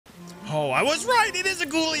I was right. It is a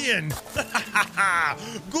Galleon.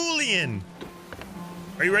 Galleon.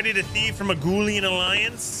 Are you ready to thieve from a Galleon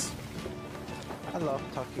alliance? I love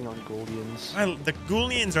talking on Galleons. The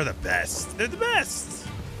Galleons are the best. They're the best.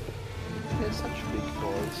 They're such big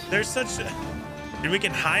boys. They're such... And we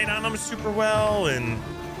can hide on them super well. And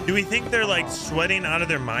do we think they're like sweating out of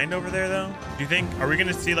their mind over there though? Do you think, are we going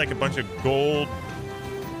to see like a bunch of gold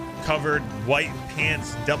covered white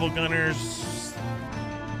pants double gunners?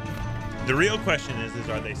 The real question is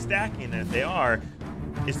are they stacking? And if they are,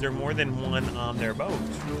 is there more than one on their boat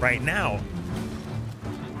right now?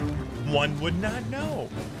 One would not know.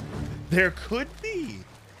 There could be.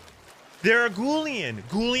 They're a Galleon.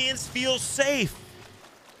 Galleons feel safe.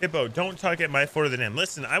 Hippo, don't tuck at my foot of the dam.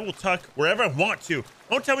 Listen, I will tuck wherever I want to.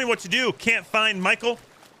 Don't tell me what to do. Can't find Michael.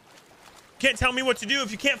 Can't tell me what to do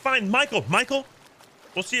if you can't find Michael. Michael,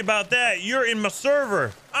 we'll see about that. You're in my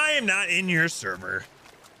server. I am not in your server.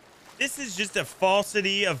 This is just a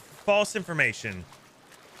falsity of false information.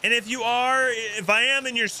 And if I am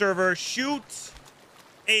in your server, shoot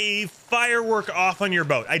a firework off on your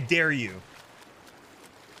boat. I dare you.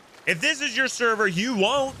 If this is your server, you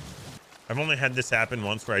won't. I've only had this happen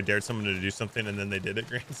once where I dared someone to do something and then they did it,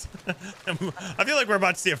 Grace. I feel like we're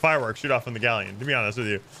about to see a firework shoot off on the Galleon, to be honest with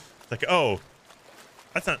you. It's like, oh,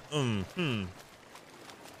 that's not,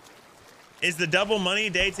 Is the double money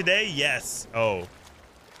day today? Yes. Oh.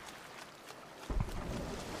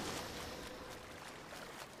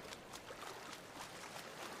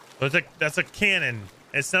 That's a cannon.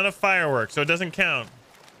 It's not a firework, so it doesn't count.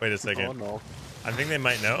 Wait a second. Oh, no. I think they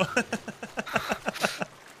might know.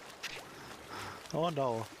 Oh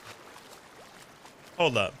no.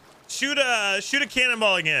 Hold up. Shoot a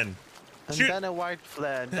cannonball again. And then a white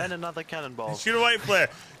flare, and then another cannonball. Shoot a white flare.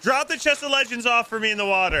 Drop the chest of legends off for me in the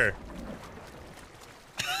water.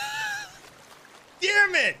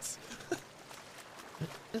 Damn it!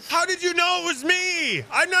 How did you know it was me?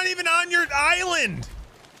 I'm not even on your island.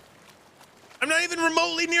 I'm not even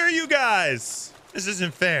remotely near you guys. This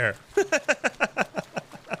isn't fair.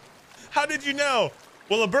 How did you know?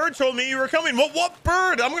 Well, a bird told me you were coming. Well, what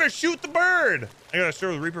bird? I'm going to shoot the bird. I got a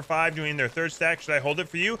server with Reaper 5 doing their third stack. Should I hold it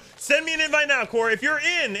for you? Send me an invite now, Corey, if you're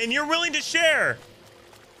in and you're willing to share.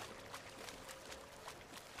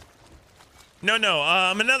 No,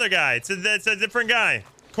 I'm another guy. It's a different guy.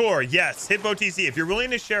 Core, yes. HitboTC. If you're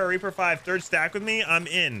willing to share a Reaper 5 third stack with me, I'm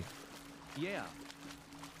in. Yeah.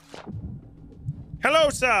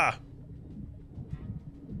 Hello, sir.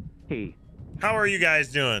 Hey. How are you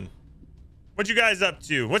guys doing? What you guys up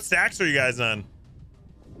to? What stacks are you guys on?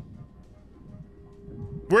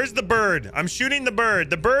 Where's the bird? I'm shooting the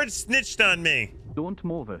bird. The bird snitched on me. Don't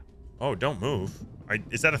move it. Oh, don't move.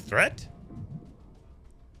 Is that a threat?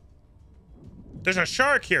 There's a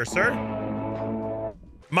shark here, sir.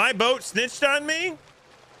 My boat snitched on me?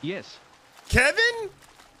 Yes. Kevin?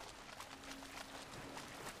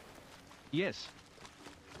 Yes.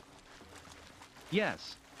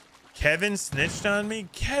 Yes. Kevin snitched on me?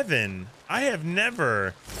 Kevin, I have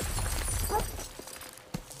never.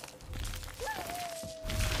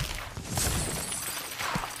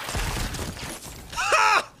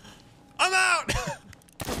 Ha! I'm out.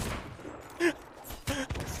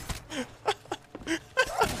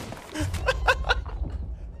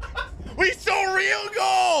 We stole real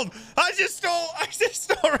gold. I just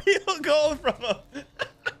stole real gold from him.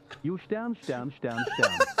 You stand.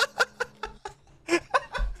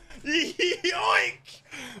 Yoink!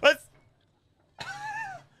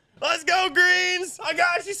 Let's go, Greens! I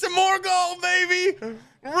got you some more gold, baby!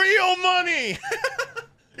 Real money!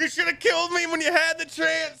 You should have killed me when you had the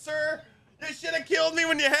chance, sir! You should have killed me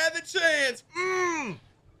when you had the chance!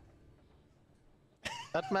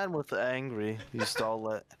 That man was angry. He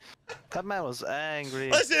stole it. That man was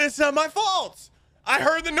angry. Listen, it's not my fault! I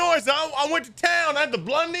heard the noise. I went to town. I had the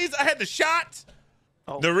blundies. I had the shot.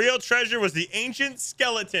 Oh. The real treasure was the ancient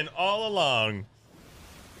skeleton all along.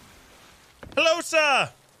 Hello, sir.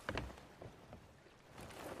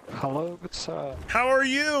 Hello, good sir. How are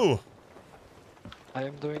you? I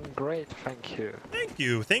am doing great, thank you. Thank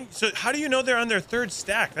you. So how do you know they're on their third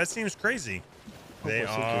stack? That seems crazy. They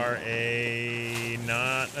are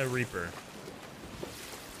not a Reaper.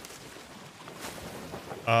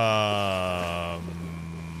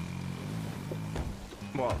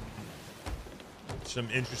 What? Some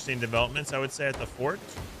interesting developments, I would say, at the fort.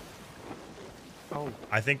 Oh.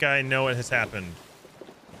 I think I know what has happened.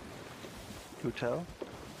 You tell?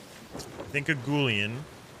 I think a Galleon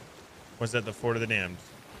was at the Fort of the Damned.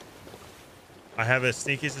 I have a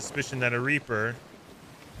sneaky suspicion that a Reaper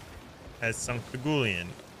has sunk the Galleon.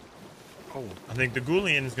 Oh. I think the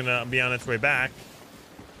Galleon is going to be on its way back.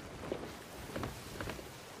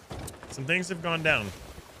 Some things have gone down.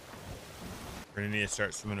 We're gonna need to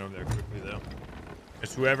start swimming over there quickly though.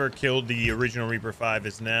 Because whoever killed the original Reaper 5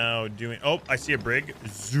 is now doing... Oh, I see a brig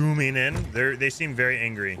zooming in. They seem very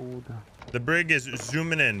angry. The brig is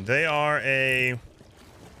zooming in. They are a...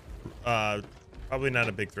 probably not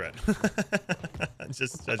a big threat.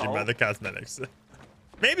 Just judging by the cosmetics.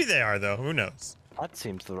 Maybe they are though. Who knows? That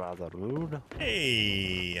seems rather rude.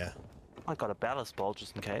 Hey. I got a ballast ball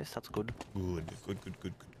just in case. That's good.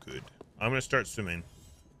 Good. I'm gonna start swimming.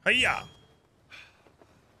 Hiya!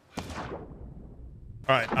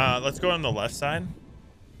 All right, let's go on the left side.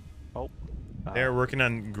 Oh. They're working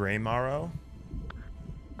on Grey Marrow.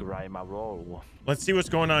 Grey Marrow. Let's see what's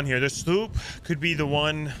going on here. The sloop could be the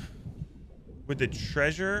one with the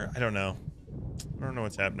treasure. I don't know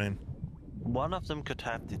what's happening. One of them could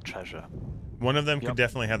have the treasure. One of them could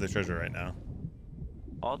definitely have the treasure right now.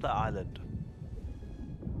 Or the island.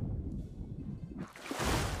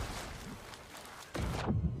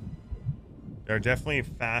 They're definitely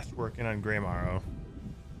fast working on Grey Marrow.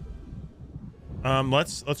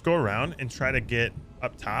 Let's go around and try to get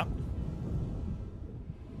up top.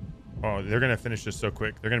 Oh, they're gonna finish this so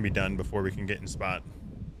quick. They're gonna be done before we can get in spot.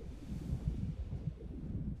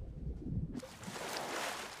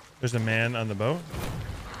 There's a man on the boat.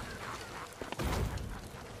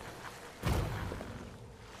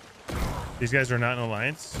 These guys are not in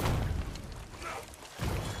alliance.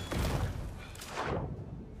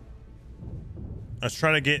 Let's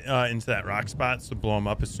try to get into that rock spot to blow them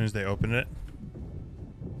up as soon as they open it.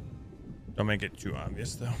 Don't make it too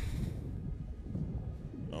obvious though.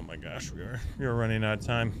 Oh my gosh, we are running out of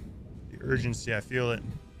time. The urgency, I feel it.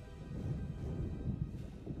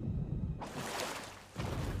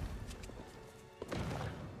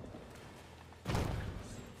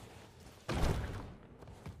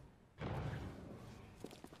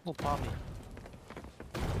 Oh, Poppy.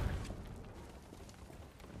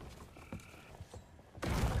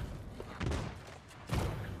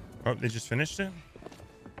 Oh, they just finished it?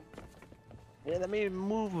 Yeah, let me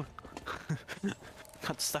move.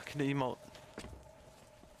 Got stuck in the emote.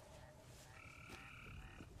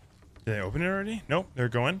 Did they open it already? Nope, they're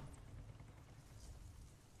going.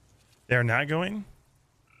 They're not going.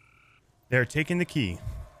 They're taking the key.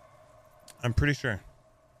 I'm pretty sure.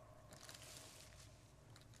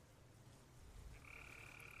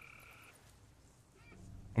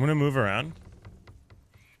 I'm gonna move around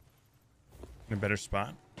in a better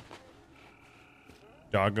spot.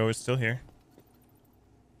 Doggo is still here.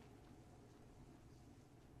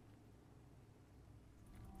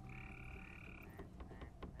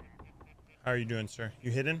 How are you doing, sir? You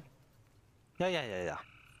hidden? Yeah.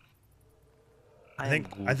 I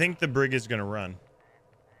think the brig is gonna run.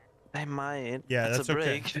 They might. Yeah, It's that's a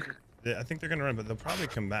okay. brig. I think they're gonna run, but they'll probably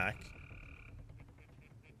come back.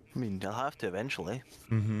 I mean, they'll have to eventually.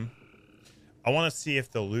 Mm-hmm. I want to see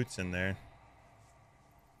if the loot's in there.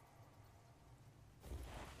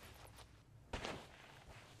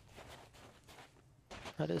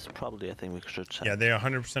 That is probably a thing we should check. Yeah, they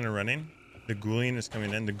 100% are running. The Galleon is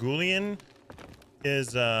coming in. The Galleon is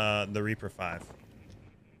the Reaper 5.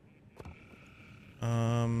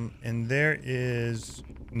 And there is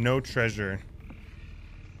no treasure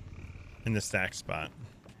in the stack spot.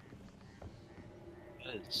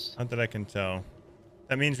 Not that I can tell.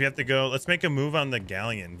 That means we have to go. Let's make a move on the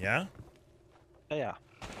Galleon, yeah? Yeah.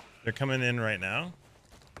 They're coming in right now.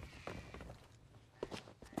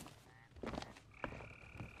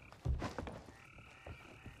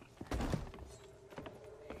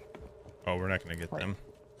 Oh, we're not going to get them.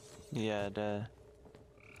 Yeah,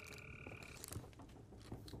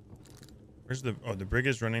 Where's the... Oh, the brig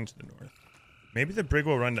is running to the north. Maybe the brig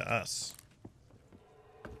will run to us.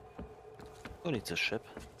 who needs a ship?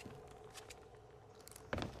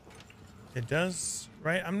 It does,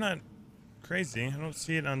 right? I'm not crazy. I don't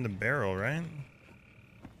see it on the barrel, right?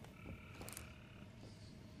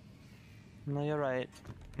 No, you're right.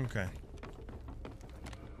 Okay.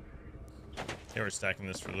 Yeah, we're stacking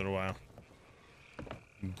this for a little while.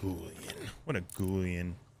 Galleon. What a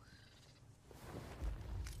Galleon.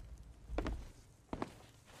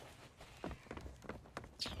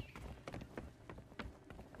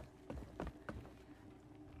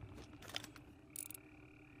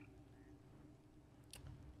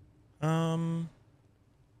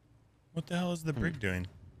 What the hell is the brig doing?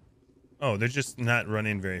 Oh, they're just not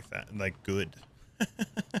running very fast, like good.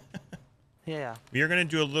 Yeah. We are going to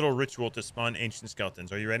do a little ritual to spawn ancient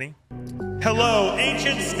skeletons. Are you ready? Hello,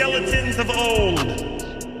 ancient skeletons of old.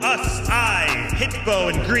 Us, I,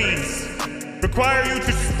 Hitbo, and Greens require you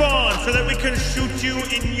to spawn so that we can shoot you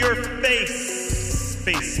in your face.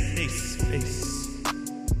 Face.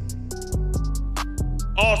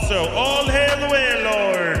 Also, all hail the way,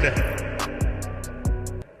 Lord.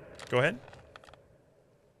 Go ahead.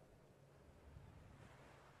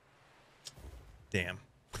 Damn.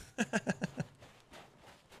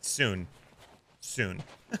 Soon.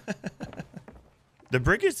 The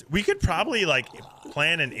brig is, we could probably like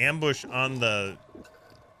plan an ambush on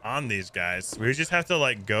these guys. We just have to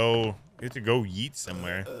like go, we have to go yeet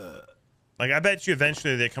somewhere. Like I bet you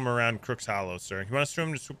eventually they come around Crook's Hollow, sir. You want to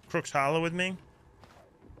swim to Crook's Hollow with me?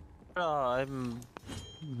 I'm...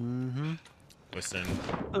 Listen.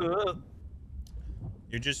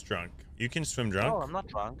 You're just drunk. You can swim drunk. No, I'm not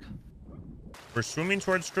drunk. We're swimming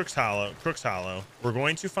towards Crook's Hollow. We're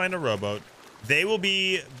going to find a rowboat. They will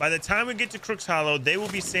be, by the time we get to Crook's Hollow, they will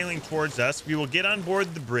be sailing towards us. We will get on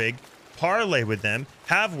board the brig, parlay with them,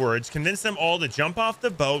 have words, convince them all to jump off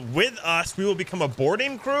the boat with us. We will become a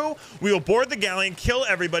boarding crew. We will board the Galleon, kill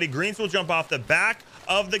everybody. Greens will jump off the back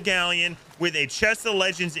of the Galleon with a chest of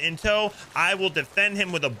legends in tow. I will defend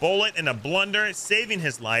him with a bullet and a blunder, saving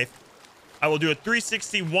his life. I will do a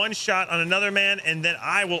 360 one shot on another man, and then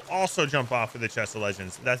I will also jump off with a chest of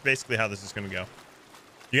legends. That's basically how this is going to go.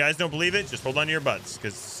 You guys don't believe it? Just hold on to your butts,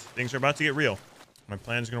 because things are about to get real. My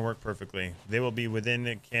plan's going to work perfectly. They will be within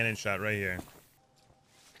a cannon shot right here.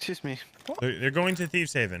 Excuse me. They're going to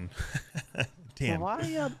Thieves Haven. Damn.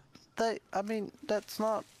 Why they? I mean, that's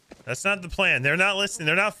not the plan. They're not listening.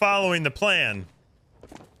 They're not following the plan.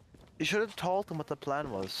 You should have told them what the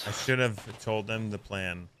plan was. I should have told them the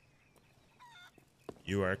plan.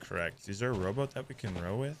 You are correct. Is there a rowboat that we can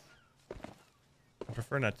row with? I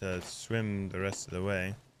prefer not to swim the rest of the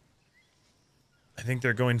way. I think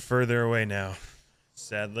they're going further away now,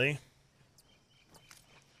 sadly.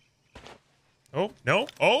 Oh, no.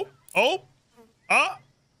 Oh,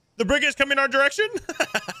 the brig is coming our direction.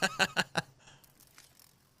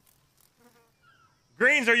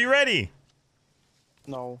 Greens, are you ready?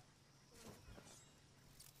 No.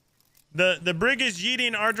 The brig is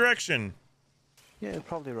yeeting our direction. Yeah, you're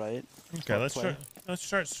probably right. Okay, let's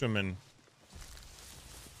start swimming.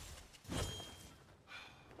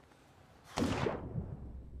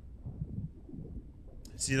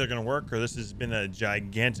 It's either gonna work or this has been a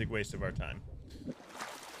gigantic waste of our time.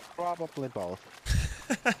 Probably both.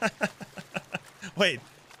 Wait,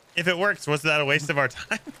 if it works, was that a waste of our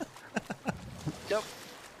time? Yep.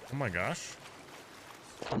 Oh my gosh.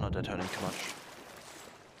 I'm not turning too much.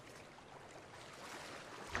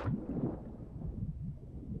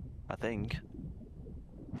 I think.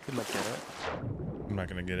 We might get it. I'm not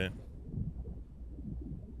gonna get it.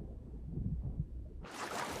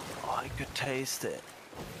 Oh, I could taste it.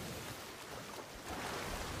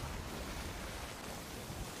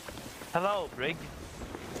 Hello, Brig.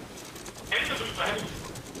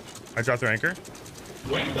 I dropped their anchor.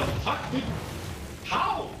 When the fuck did...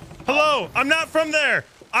 How? Hello, I'm not from there.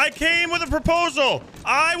 I came with a proposal.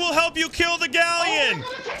 I will help you kill the Galleon.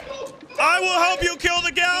 I will help you kill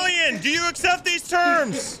the Galleon. Do you accept these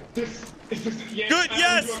terms? Yes, Good,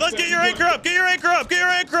 yes. Let's get your anchor up. Get your anchor up. Get your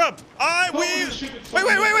anchor up. Wait.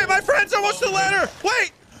 My friend's almost to the ladder.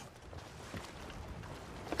 Wait.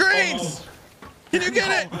 Greens. Can you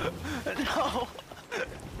get it? No.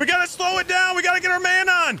 We gotta slow it down. We gotta get our man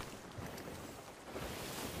on.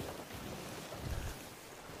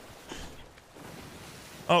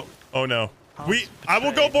 Oh no. I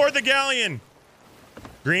will go board the Galleon.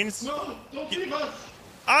 Greens. No, don't leave us.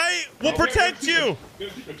 I will protect you.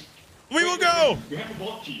 We will go. We have a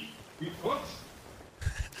vault key. What?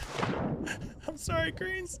 I'm sorry,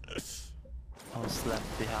 Greens. I was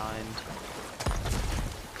left behind.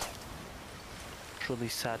 Truly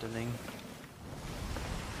saddening.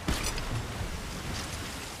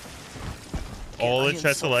 All the I am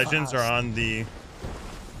chests so of legends are fast. on the...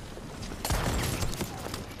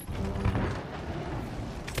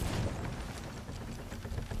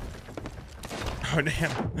 Oh,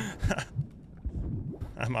 damn.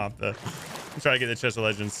 I'm off the... I'm trying to get the chest of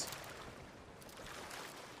legends.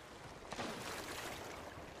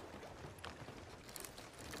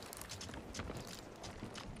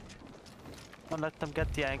 Don't let them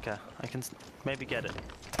get the anchor. I can maybe get it.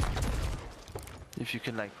 If you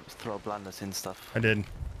can like throw blunders in stuff. I did.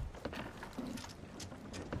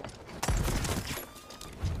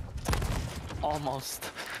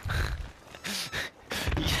 Almost.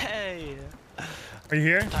 Yay! Are you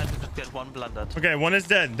here? Time to just get one blundered. Okay, one is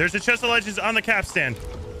dead. There's a chest of legends on the capstan.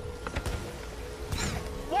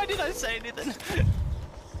 Why did I say anything?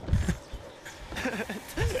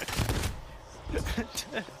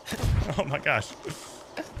 Oh my gosh.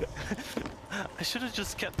 I should have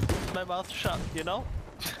just kept my mouth shut, you know?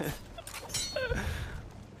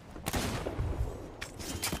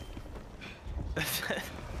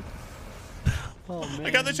 Oh man. I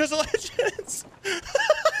got the chest of legends.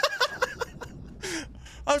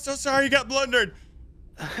 I'm so sorry you got blundered.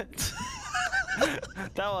 That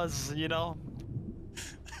was, you know.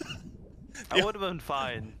 I would have been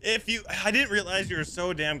fine. I didn't realize you were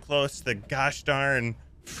so damn close to the gosh darn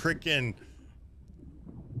freaking.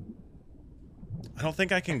 I don't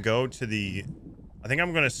think I can go to the. I think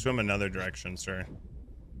I'm going to swim another direction, sir.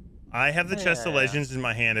 I have the chest of legends in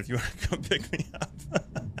my hand if you want to come pick me up.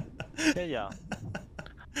 Yeah.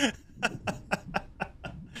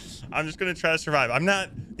 I'm just going to try to survive. I'm not.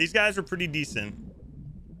 These guys are pretty decent.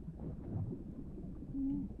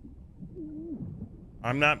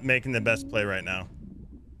 I'm not making the best play right now.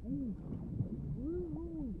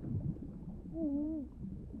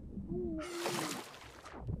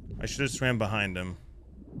 I should have swam behind him.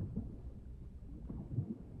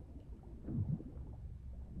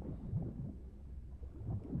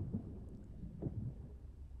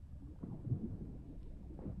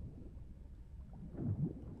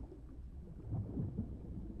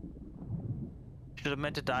 Should have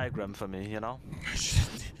meant a diagram for me, you know?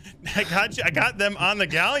 I got you. I got them on the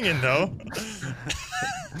Galleon, though.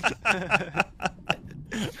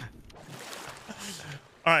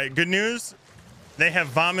 All right, good news. They have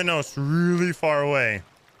Vominos really far away.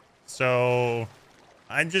 So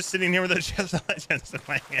I'm just sitting here with a chest of legends in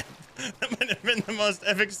my hand. That might have been the most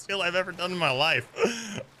epic steal I've ever done in my life.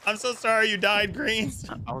 I'm so sorry you died, Greens.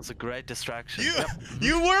 That was a great distraction.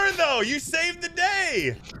 You were, though. You saved the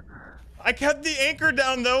day. I kept the anchor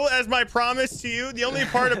down, though, as my promise to you. The only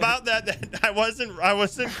part about that I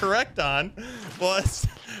wasn't correct on was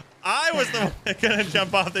I was the one gonna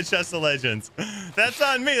jump off the chest of legends. That's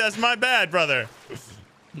on me. That's my bad, brother.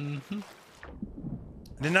 I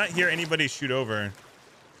did not hear anybody shoot over.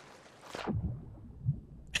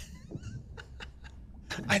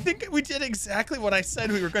 I think we did exactly what I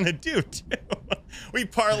said we were gonna do, too. We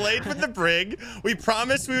parlayed with the brig. We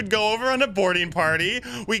promised we would go over on a boarding party.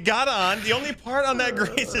 We got on. The only part on that,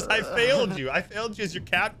 Grace, is I failed you. I failed you as your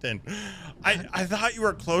captain. I thought you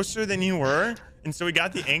were closer than you were, and so we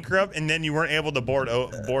got the anchor up, and then you weren't able to board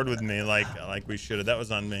with me like we should have. That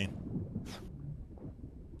was on me.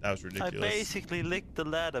 That was ridiculous. I basically licked the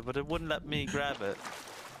ladder, but it wouldn't let me grab it.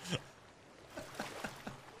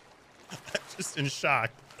 I'm just in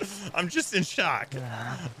shock. I'm just in shock.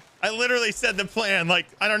 I literally said the plan, like,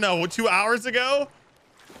 I don't know, 2 hours ago?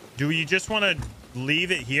 Do you just want to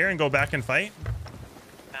leave it here and go back and fight?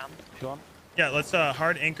 If you want. Yeah, let's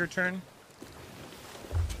hard anchor turn.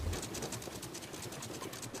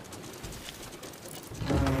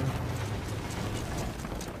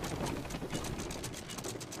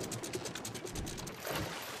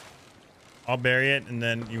 I'll bury it, and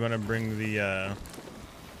then you want to bring the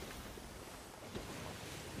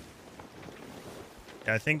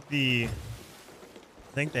I think they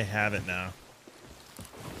have it now.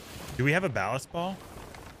 Do we have a ballast ball?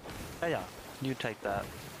 Yeah, you take that.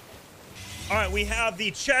 All right, we have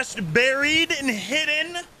the chest buried and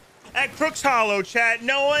hidden at Crook's Hollow, chat.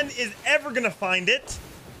 No one is ever gonna find it.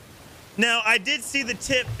 Now, I did see the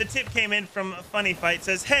tip. The tip came in from Funny Fight.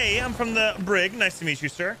 Says, "Hey, I'm from the brig. Nice to meet you,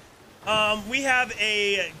 sir. We have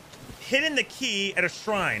hidden the key at a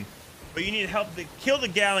shrine, but you need help to kill the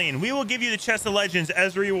Galleon. We will give you the chest of legends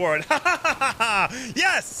as a reward." Ha ha ha ha!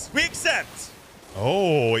 Yes, we accept.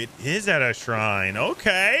 Oh, it is at a shrine.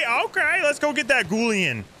 Okay, let's go get that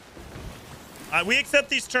Galleon. We accept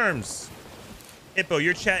these terms. Hippo,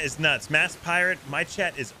 your chat is nuts. Mass Pirate, my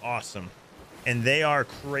chat is awesome, and they are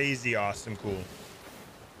crazy awesome cool.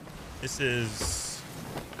 This is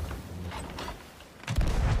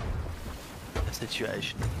A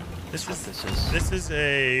situation. this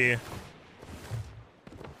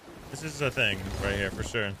is a thing right here for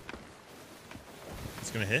sure.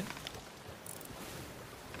 It's gonna hit.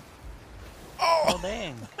 Oh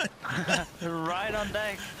dang! Right on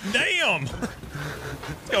deck. Damn!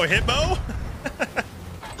 Let's go, Hitbo.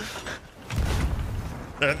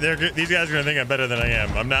 These guys are gonna think I'm better than I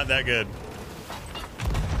am. I'm not that good.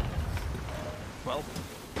 Well,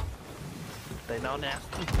 they know now.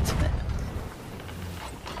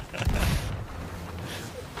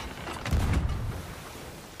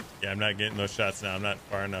 Yeah, I'm not getting those shots now. I'm not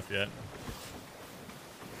far enough yet.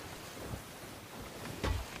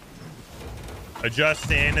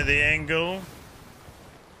 Adjusting to the angle.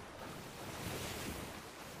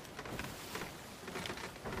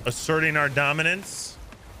 Asserting our dominance.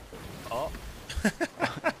 Oh. Did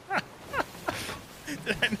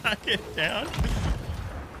I knock it down?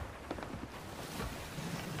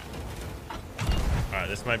 All right,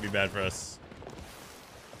 this might be bad for us.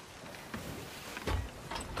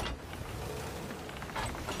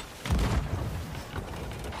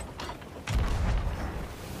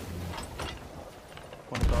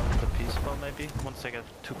 maybe once they get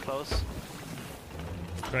too close.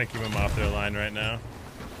 Trying to keep them off their line right now.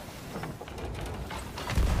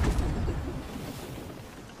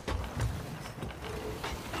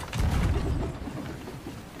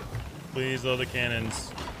 Please load the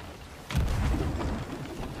cannons.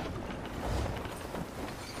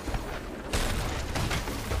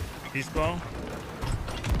 Peace ball.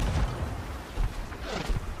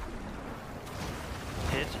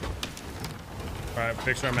 Hit. All right,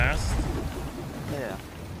 fix our mast. Yeah.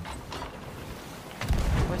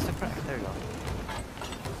 Where's the crack? There you go.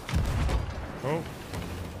 Oh.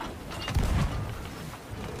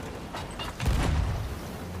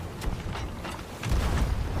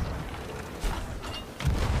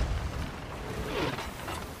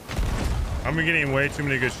 I'm getting way too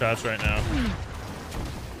many good shots right now.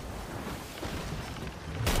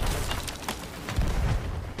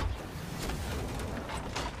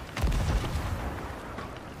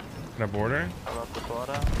 Can I border? I love the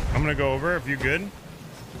border. I'm gonna go over if you good.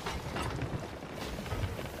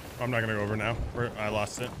 I'm not gonna go over now. I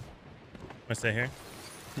lost it. I stay here.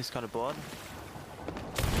 He's got a board.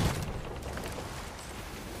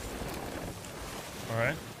 All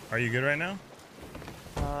right. Are you good right now?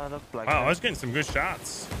 Look like Wow, it. I was getting some good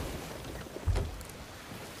shots.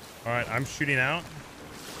 All right, I'm shooting out.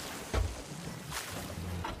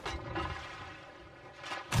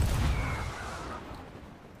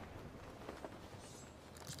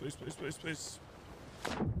 Please, please, please, please.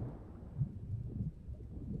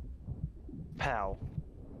 Pow.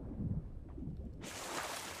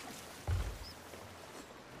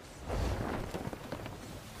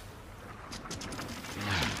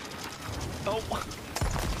 Oh.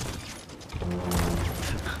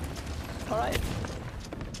 All right.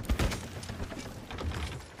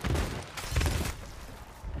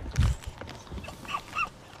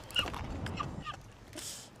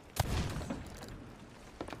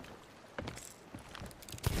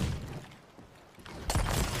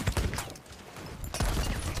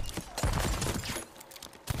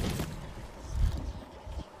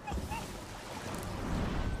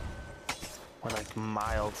 We're like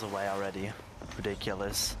miles away already.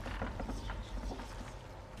 Ridiculous.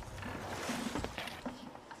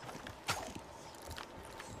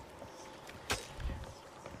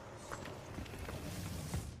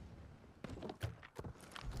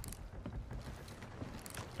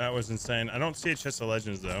 That was insane. I don't see a chest of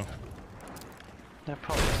legends though. They're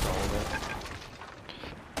probably sold it.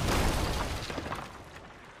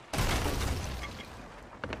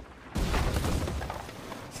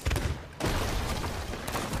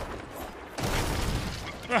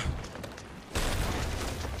 Ah.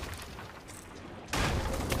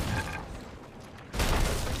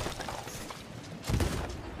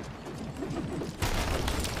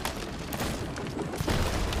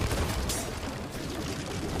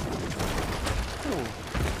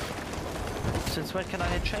 Since when can I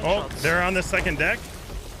hit chain Oh, shots? they're on the second deck.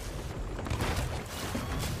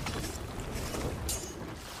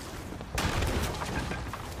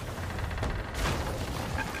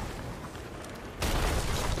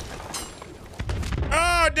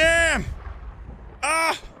 Oh, damn.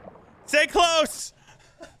 Ah, stay close.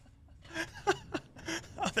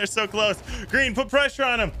 Oh, they're so close. Green, put pressure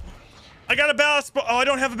on them. I got a ballast ball. Oh, I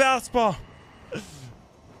don't have a ballast ball.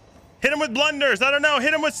 Hit him with blunders. I don't know.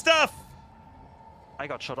 Hit him with stuff. I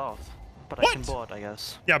got shot off, but What? I can board, I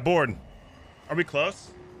guess. Yeah, board. Are we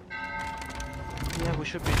close? Yeah, we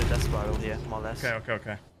should be in the death spiral here, more or less. Okay, okay,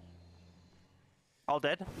 okay. All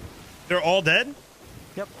dead? They're all dead?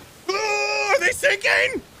 Yep. Ooh, are they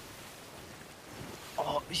sinking?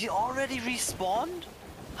 Oh, he already respawned?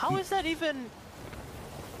 How is that even...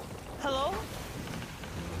 Hello?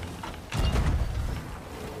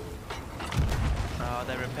 Oh,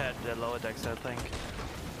 they repaired the lower decks, I think.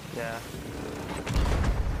 Yeah.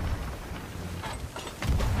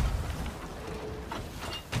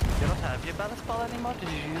 You don't have your ballast ball anymore? Did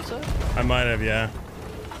you use it? I might have, yeah.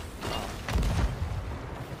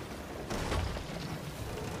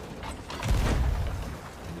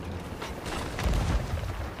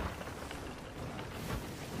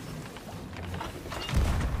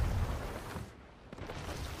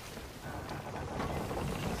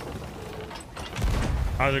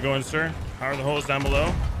 How's it going, sir? How are the holes down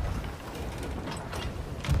below?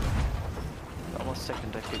 Almost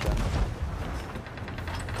second deck again.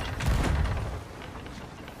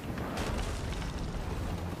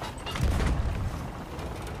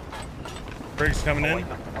 Briggs coming in.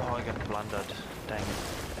 I got blundered. Dang it.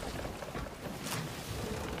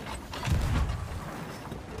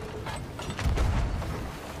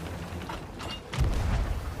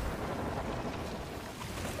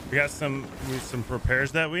 We got some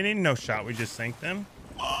repairs that we need. No shot. We just sank them.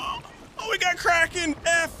 Oh, we got Kraken.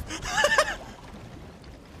 F.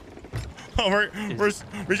 Oh,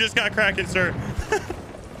 we just got Kraken, sir. Wait,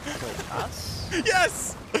 us?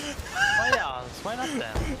 Yes. Why us? Why not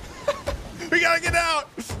them? We gotta get out.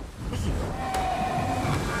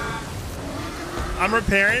 I'm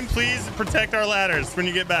repairing. Please protect our ladders when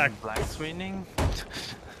you get back. Black screening.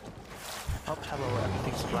 Oh, hello,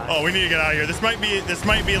 everything's black. Oh, we need to get out of here. This might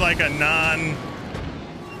be like a non.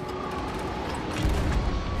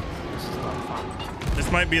 This is not fun.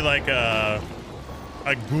 This might be like a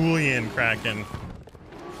Galleon Kraken.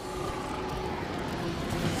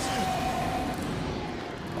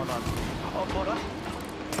 Hold on. Oh, Buddha.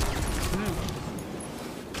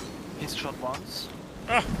 He's shot once.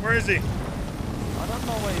 Oh, where is he? I don't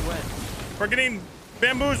know where he went. We're getting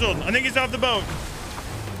bamboozled. I think he's off the boat.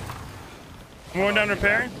 I'm going down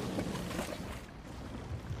repair.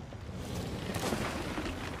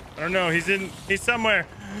 I don't know. He's somewhere.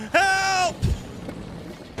 Help!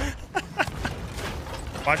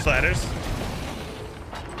 Watch ladders. Need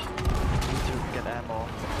to get ammo.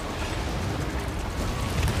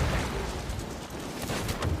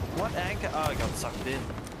 What anchor? Oh, I got sucked in.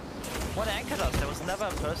 What anchored us? There was never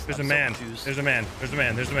a person. There's a I'm man. so confused. There's a man. There's a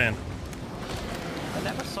man. There's a man. I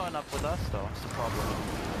never saw him up with us though. That's the problem.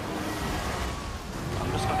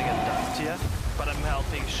 I'm just gonna get dumped here, but I'm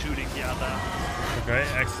helping shooting the other. Okay,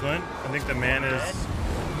 excellent. I think the man is.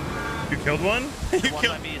 Dead. You killed one? You One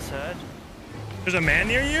killed. by me is hurt. There's a man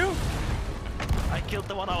near you? I killed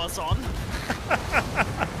the one I was on.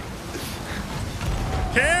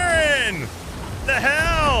 Karen! The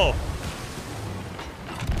hell?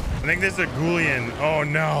 I think this is a Galleon. Oh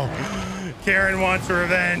no. Karen wants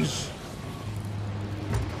revenge.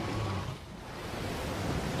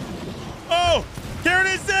 Oh! Karen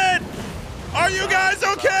is dead! Are you guys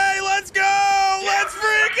okay? Let's go! Let's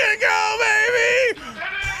freaking go, baby!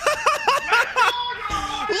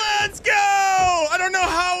 Let's go! I don't know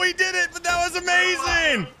how we did it, but that was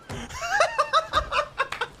amazing!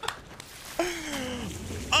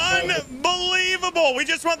 Unbelievable! We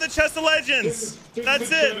just want the chest of legends. This That's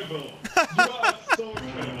is it. incredible. You are so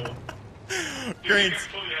incredible. Great. It's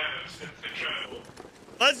incredible.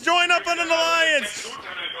 Let's join up on an alliance.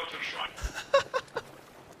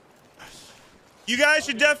 You guys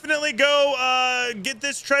should definitely go get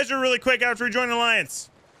this treasure really quick after we join an alliance.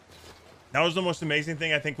 That was the most amazing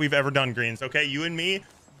thing I think we've ever done, Greens. Okay, you and me,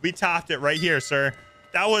 we topped it right here, sir.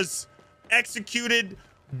 That was executed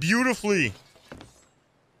beautifully.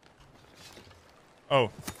 Oh.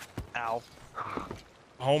 Ow.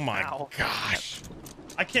 Oh my Ow. gosh.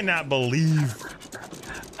 I cannot believe.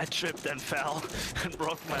 I tripped and fell and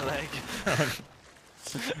broke my leg. All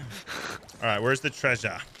right, where's the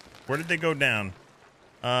treasure? Where did they go down?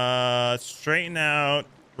 Straighten out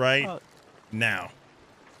right now.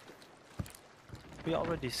 We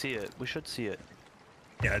already see it. We should see it.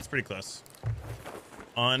 Yeah, it's pretty close.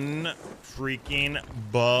 Unfreaking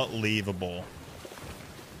believable.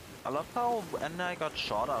 I love how when I got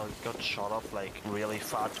shot off like really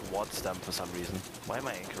far towards them for some reason. Why am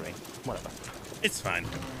I anchoring? Whatever. It's fine.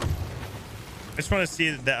 I just want to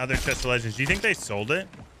see the other chest of legends. Do you think they sold it?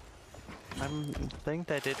 I think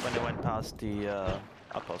they did when they went past the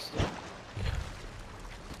outpost.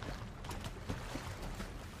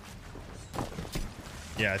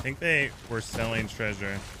 Yeah, I think they were selling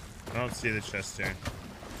treasure. I don't see the chest here.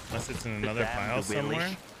 Unless it's in another Damn, pile the Willy.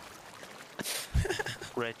 somewhere.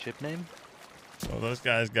 Great chip name. So those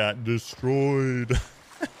guys got destroyed.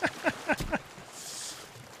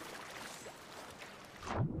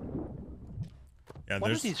 Yeah, What are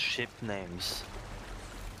there's. these ship names?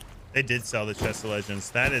 They did sell the chest of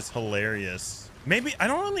legends. That is hilarious. Maybe I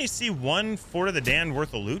don't only see one Fort of the Damned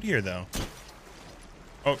worth of loot here though.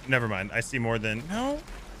 Oh, never mind. I see more than no.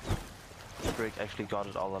 Brick actually got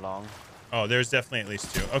it all along. Oh, there's definitely at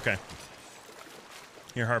least two. Okay.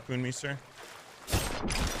 Here, harpoon me, sir.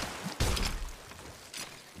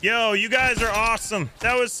 Yo, you guys are awesome.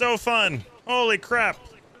 That was so fun. Holy crap.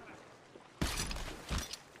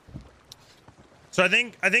 So I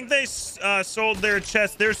think they sold their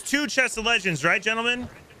chest. There's two chests of legends, right, gentlemen?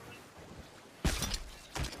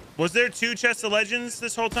 Was there two chests of legends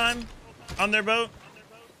this whole time on their boat?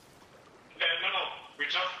 No. We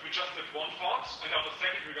just did one fort, and on the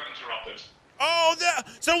second we got interrupted. Oh,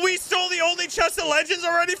 so we stole the only chest of legends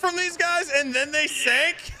already from these guys, and then they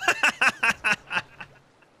sank?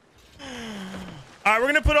 All right, we're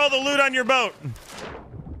gonna put all the loot on your boat.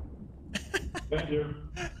 Thank you.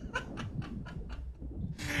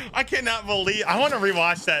 I cannot believe. I want to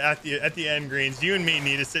rewatch that at the end, Greens. You and me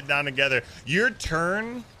need to sit down together. Your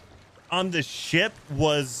turn on the ship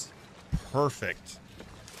was perfect.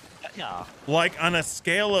 Yeah. Like on a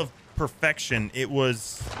scale of perfection, it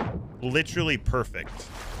was literally perfect.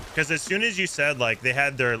 Because as soon as you said like they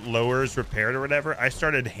had their lowers repaired or whatever, I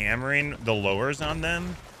started hammering the lowers on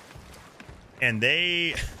them, and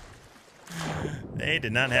they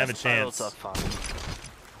did not have a chance. Are fun.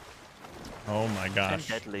 Oh my gosh.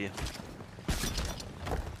 And deadly.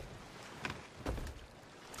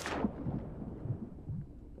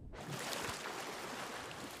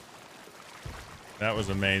 That was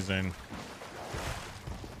amazing.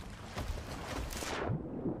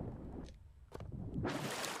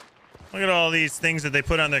 Look at all these things that they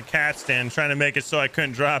put on their cat stand trying to make it so I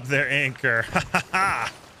couldn't drop their anchor. Ha ha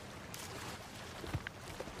ha!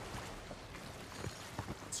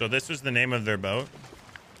 So this was the name of their boat?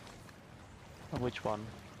 Which one?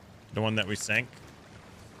 The one that we sank?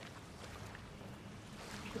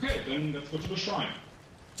 Okay, then let's go to the shrine.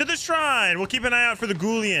 To the shrine! We'll keep an eye out for the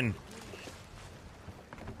Galleon.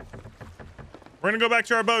 We're gonna go back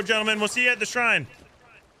to our boat, gentlemen. We'll see you at the shrine.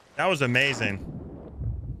 That was amazing.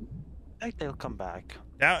 I think they'll come back.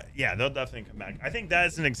 Yeah, they'll definitely come back. I think that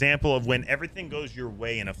is an example of when everything goes your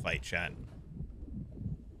way in a fight, chat.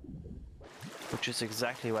 Which is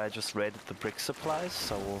exactly why I just raided the brick supplies,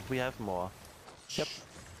 so we have more. Yep.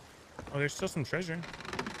 Oh, there's still some treasure.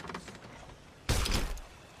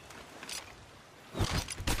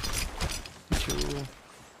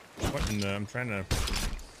 What in the... I'm trying to...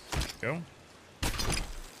 Go.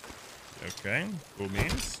 Okay, cool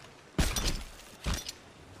beans.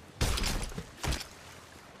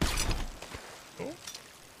 Cool.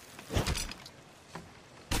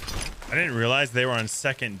 I didn't realize they were on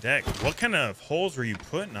second deck. What kind of holes were you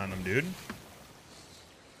putting on them, dude?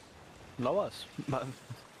 Lowers.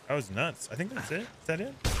 That was nuts. I think that's it. Is that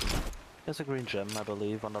it? There's a green gem, I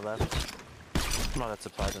believe, on the left. No, that's a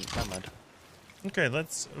trident. Never mind. Okay,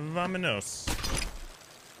 let's vamonos.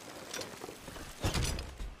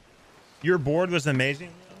 Your board was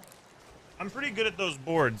amazing. I'm pretty good at those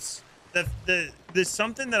boards. There's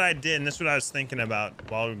something that I did, and this is what I was thinking about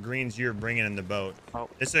while Green's you're bringing in the boat. Oh.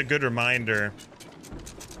 It's a good reminder.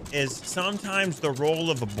 Is sometimes the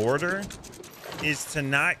role of a boarder is to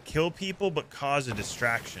not kill people but cause a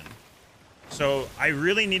distraction. So I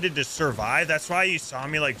really needed to survive. That's why you saw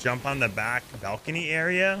me like jump on the back balcony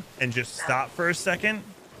area and just stop for a second,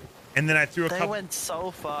 and then I threw a couple. They went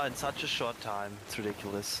so far in such a short time. It's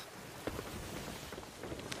ridiculous.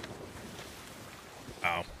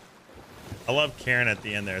 Wow. I love Karen at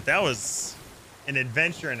the end there. That was an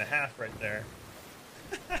adventure and a half right there.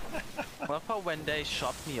 Well, for when they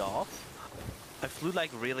shot me off, I flew like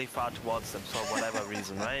really far towards them for whatever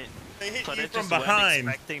reason, right? They hit So you they from just behind.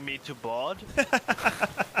 weren't expecting me to board.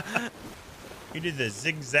 You did the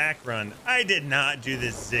zigzag run. I did not do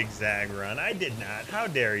this zigzag run. I did not. How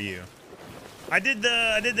dare you? I did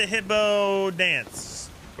the hippo dance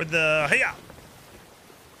with the hiya.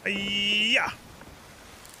 Hiya.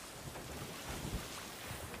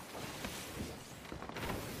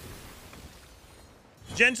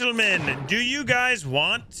 Gentlemen, do you guys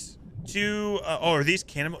want to oh, are these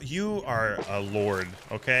cannibal? You are a lord,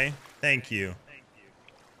 okay? Thank you.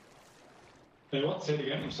 Hey, what? Say it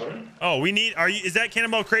again. I'm sorry. Oh, we need. Is that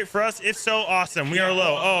cannonball crate for us? If so, awesome. We are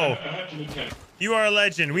low. I Oh, have to look at. you are a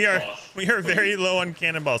legend. We are very low on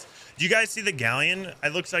cannonballs. Do you guys see the Galleon?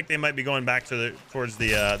 It looks like they might be going back to towards the.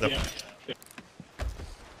 Yeah.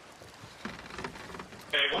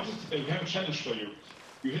 We have a challenge for you.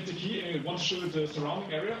 You hit the key and it wants to show the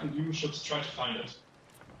surrounding area, and you should try to find it.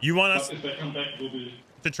 You want us But if they come back, we'll be.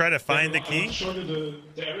 to try to find the I want key? to show you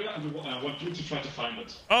the area, and I want you to try to find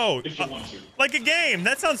it. Oh, If you want to. like a game.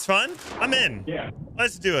 That sounds fun. I'm in. Yeah.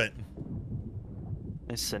 Let's do it.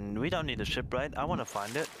 Listen, we don't need a ship, right? I want to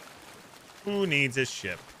find it. Who needs a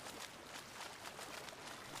ship?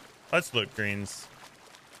 Let's look, Greens.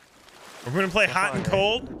 We're gonna play hot and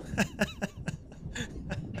cold.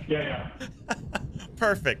 Yeah.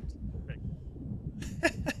 Perfect.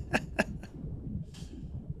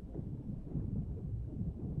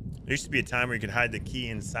 There used to be a time where you could hide the key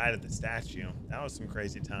inside of the statue. That was some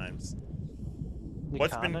crazy times. We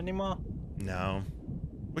What's can't been- anymore. No.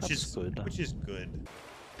 Which That's is good. Which is good.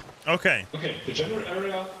 Okay. Okay. The general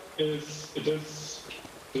area is this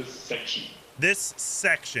section. This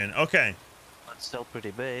section. Okay. It's still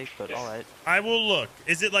pretty big, but Yes. all right. I will look.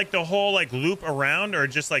 Is it like the whole like loop around, or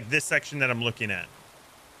just like this section that I'm looking at?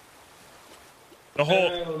 The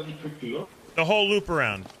whole Let me quickly look. the whole loop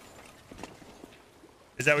around.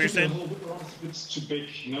 Is that what you're The saying? whole bit around is a bit too big.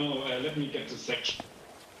 No, let me get the section.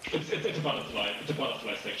 It's a butterfly. It's a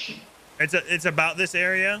butterfly section. It's about this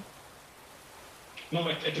area. No,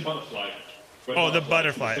 at the butterfly. Where Oh, the section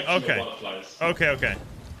butterfly. of Okay. butterflies. Okay, okay.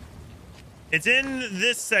 It's in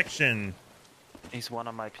this section. He's one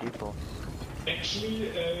of my people.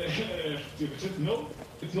 Actually, no,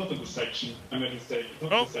 it's not in the section. I made a mistake. It's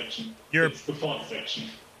not Oh, in the section. you're- It's before the section.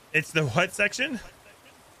 It's the what section?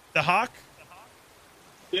 The hawk?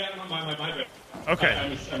 Yeah, no, my bad. Okay.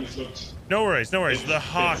 I mislooked. No worries, no worries. It's- The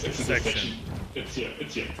hawk it's in this section. It's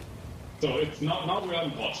here. So it's now we're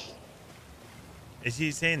on pot. Is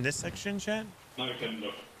he saying this section, Chad? Now you can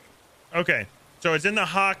look. Okay. So it's in the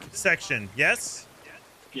hawk section. Yes?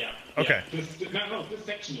 Yeah. Okay. Yeah. This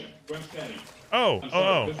section here. Where I'm standing. Oh, I'm oh,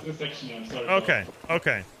 sorry. oh. This section here. I'm sorry. Okay,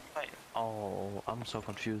 okay. Wait. Oh, I'm so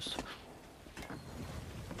confused.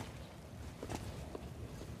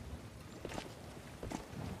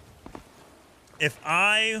 If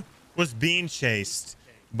I was being chased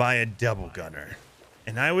by a double gunner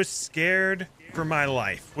and I was scared for my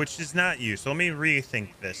life, which is not you, so let me rethink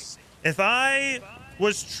this. If I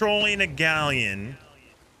was trolling a galleon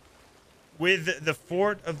with the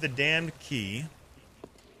Fort of the Damned Key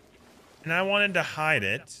and I wanted to hide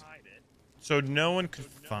it so no one could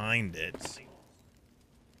find it,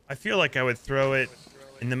 I feel like I would throw it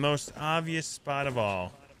in the most obvious spot of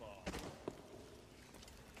all.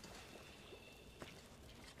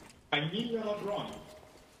 I mean, you're not wrong.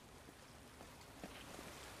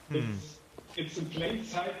 It's in plain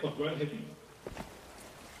sight, but well hidden.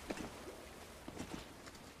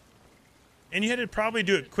 And you had to probably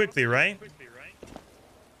do it quickly, right?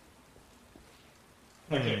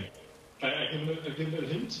 Okay. I give it a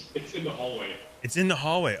hint. It's in the hallway. It's in the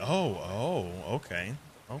hallway. Oh, okay.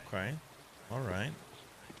 Okay. All right.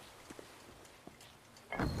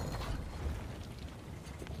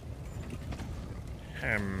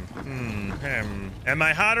 Am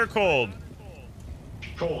I hot or cold?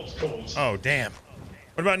 Cold. Oh, damn.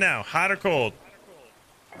 What about now? Hot or cold?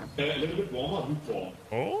 A little bit warmer, lukewarm.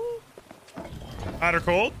 Oh? Hot or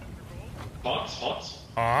cold? Hot. Hot?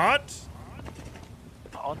 Hot.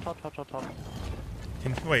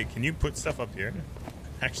 Wait, can you put stuff up here?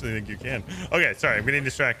 Actually, I think you can. Okay, sorry, I'm getting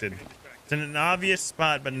distracted. It's in an obvious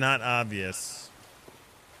spot, but not obvious.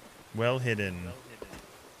 Well hidden.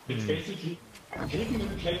 It's basically hidden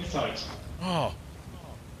in plain sight. Oh,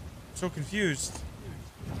 so confused.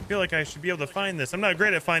 I feel like I should be able to find this. I'm not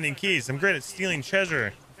great at finding keys. I'm great at stealing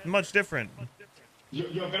treasure. Much different.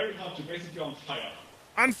 You're very hot. You're basically on fire.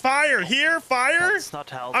 On fire! Here? Fire? That's not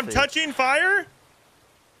healthy. I'm touching fire?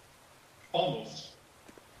 Almost.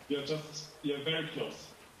 You're very close.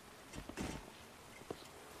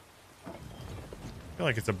 I feel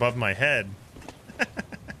like it's above my head.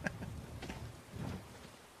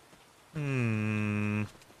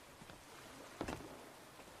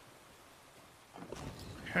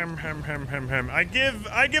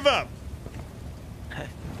 I give up.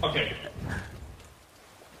 Okay.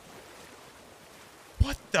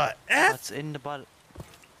 What the F? That's in the butt.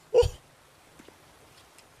 Oh,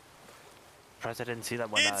 Surprised I didn't see that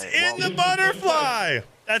when it's I in the butterfly.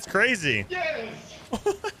 That's crazy. Yes.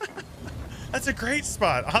 That's a great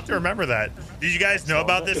spot. I'll have to remember that. Did you guys know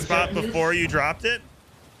about this spot before you dropped it?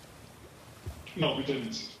 No, we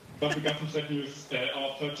didn't. But we got some sad news.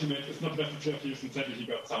 Our third teammate is not left to use, and sadly he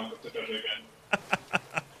got sound of the treasure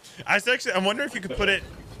again. I'm wondering if you could put it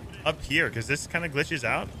up here because this kind of glitches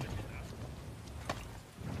out.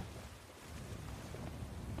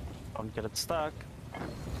 Don't get it stuck.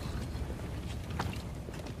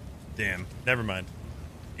 Damn. Never mind.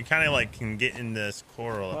 You kind of like can get in this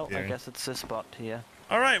coral Well, up here. I guess it's this spot here.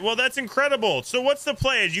 All right. Well, that's incredible. So what's the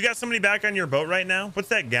play? You got somebody back on your boat right now? What's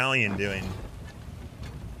that galleon doing?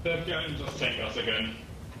 That guy just sank us again.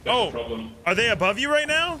 That's Oh, the problem. are they above you right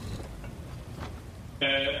now?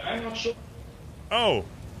 I'm not sure. Oh,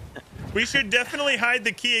 we should definitely hide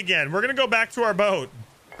the key again. We're gonna go back to our boat.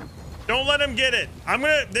 Don't let them get it.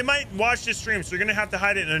 They might watch this stream, so you're gonna have to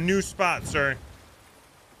hide it in a new spot, sir.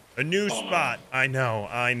 A new spot. No.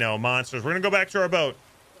 I know, monsters. We're gonna go back to our boat.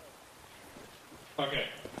 Okay.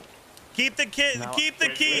 Keep the key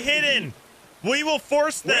Where's hidden. We will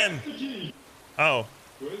force them. Where's the key? Oh,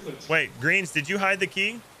 Where is it? wait, Greens, did you hide the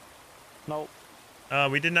key? Nope.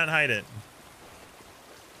 We did not hide it.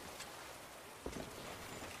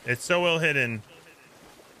 It's so well hidden.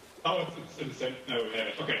 Oh, it's in the same. No, we have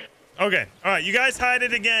it. Okay. Okay, all right, you guys hide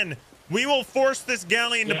it again. We will force this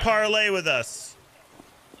galleon to Yeah. parlay with us.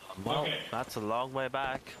 Well, Okay. that's a long way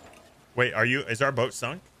back. Wait, is our boat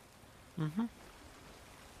sunk?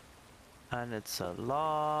 And it's a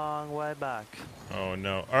long way back. Oh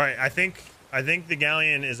no. All right, I think the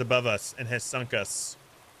galleon is above us and has sunk us.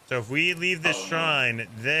 So if we leave this Oh, no. shrine,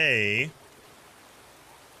 they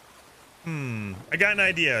I got an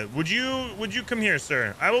idea. Would you come here,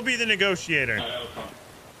 sir? I will be the negotiator. I'll come.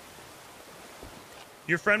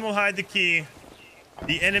 Your friend will hide the key.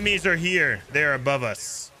 The enemies are here. They are above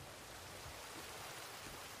us.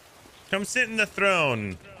 Come sit in the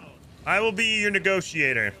throne. I will be your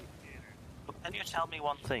negotiator. Can you tell me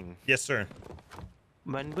one thing? Yes, sir.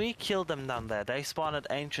 When we killed them down there, they spawned at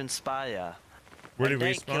Ancient Spire. Where When did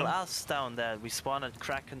we they kill spawn? us down there, we spawn at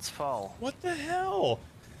Kraken's Fall. What the hell?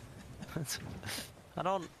 I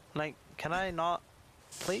don't, like, can I not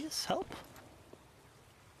please help?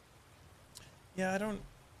 Yeah, I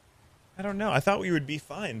don't know. I thought we would be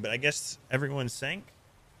fine, but I guess everyone sank.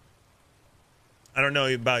 I don't know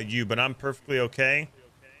about you, but I'm perfectly okay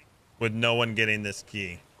with no one getting this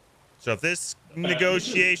key. So if this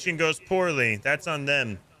negotiation goes poorly, that's on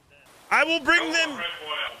them. I will bring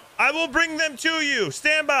them to you.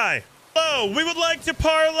 Stand by. Hello, we would like to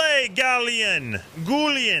parlay Galleon.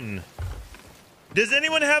 Galleon. Does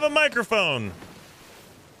anyone have a microphone?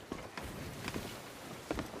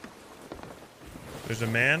 There's a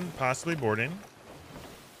man possibly boarding.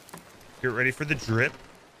 Get ready for the drip.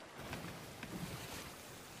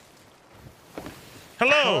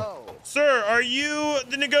 Hello. Sir, are you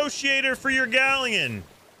the negotiator for your galleon?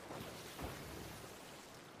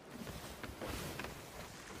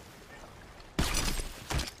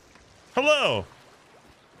 Hello.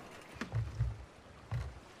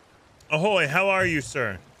 Ahoy, how are you,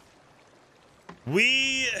 sir?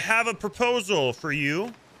 We have a proposal for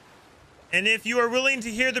you. And if you are willing to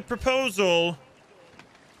hear the proposal,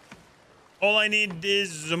 all I need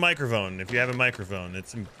is a microphone. If you have a microphone,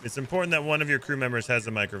 it's important that one of your crew members has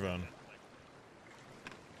a microphone.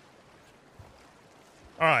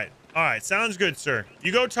 All right, sounds good, sir.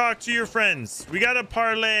 You go talk to your friends. We got a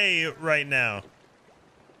parlay right now.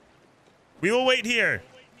 We will wait here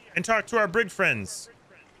and talk to our brig friends.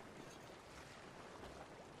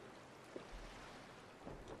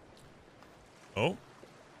 Oh,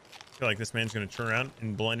 I feel like this man's gonna turn around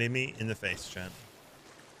and blind me in the face, chat.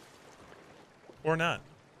 Or not.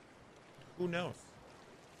 Who knows?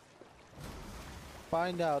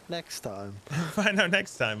 Find out next time. Find out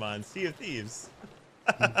next time on Sea of Thieves.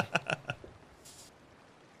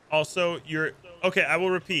 Also, okay, I will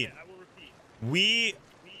repeat. We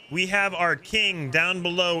have our king down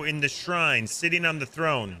below in the shrine, sitting on the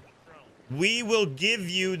throne. We will give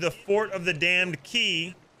you the Fort of the Damned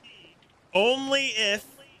key only if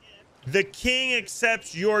the king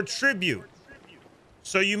accepts your tribute.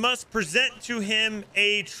 So you must present to him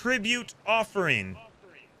a tribute offering.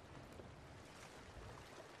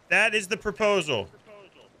 That is the proposal.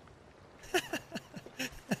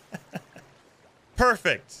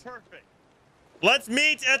 Perfect. Let's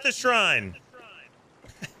meet at the shrine.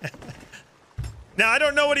 Now, I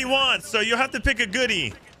don't know what he wants, so you'll have to pick a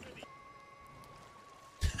goodie.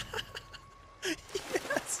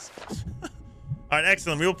 Yes. All right,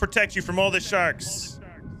 excellent. We will protect you from all the sharks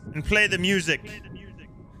and play the music.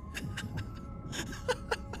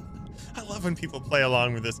 I love when people play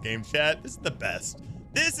along with this game, chat. This is the best.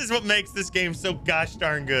 This is what makes this game so gosh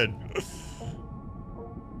darn good.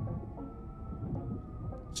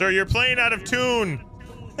 Sir, you're playing out of tune.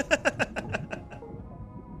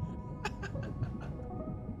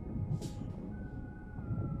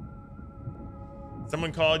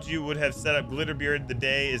 Someone called you, would have set up Glitterbeard. The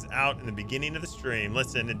day is out in the beginning of the stream.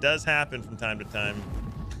 Listen, it does happen from time to time.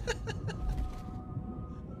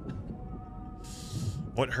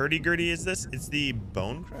 What hurdy-gurdy is this? It's the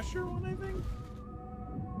Bone Crusher one, I think?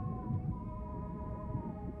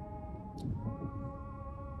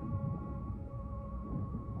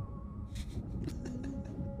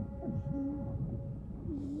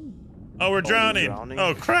 Oh, we're drowning.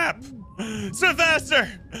 Oh, crap. Swim faster.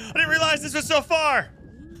 I didn't realize this was so far.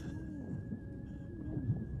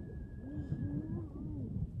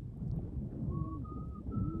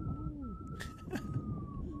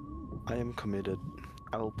 I am committed.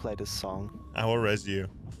 I will play this song. I will res you.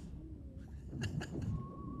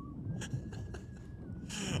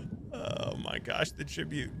 Oh my gosh, the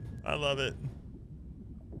tribute. I love it.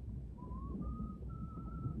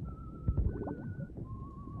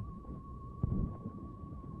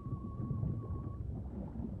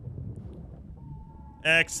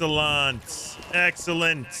 Excellent.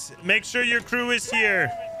 Excellent. Make sure your crew is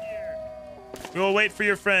here. We will wait for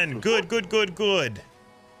your friend. Good, good, good, good.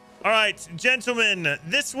 All right, gentlemen,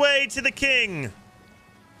 this way to the king.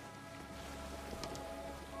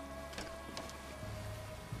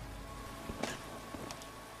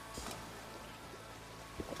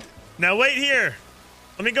 Now wait here.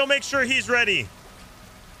 Let me go make sure he's ready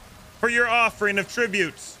for your offering of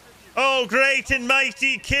tributes. Oh, great and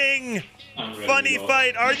mighty king. I'm ready, Funny Lord.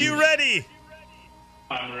 fight. Are you ready?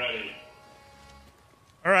 I'm ready.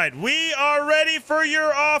 All right, we are ready for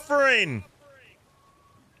your offering.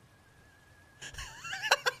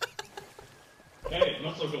 Hey,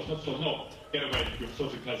 not so close, not so no. Get away, you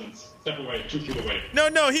filthy peasants. Step away, 2 feet away.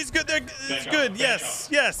 No, he's good. It's Back up, good. back Yes,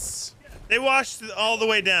 up. yes. They washed all the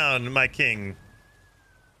way down, my king.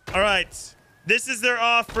 All right. This is their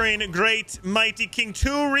offering, great mighty king.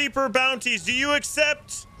 2 Reaper bounties. Do you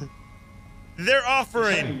accept their Telling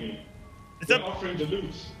offering? me. It's They're a offering the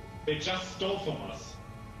loot. They just stole from us.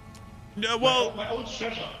 no, My old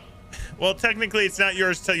treasure. well, technically it's not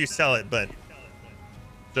yours till you sell it, but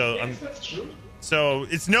so Yes, that's true. so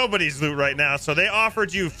it's nobody's loot right now. So they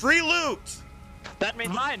offered you free loot. That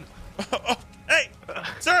means mine. Oh, hey,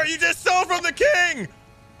 sir, you just stole from the king.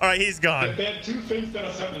 All right, he's gone. There are 2 things that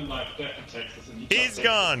are certain in life, death and taxes, and he just He's takes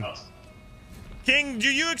gone. them out. King, do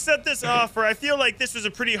you accept this offer? I feel like this was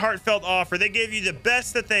a pretty heartfelt offer. They gave you the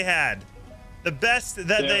best that they had. The best that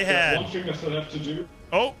they There's one had. thing I still have to do.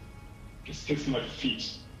 Oh, Just fix my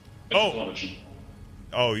feet. Oh. Apology.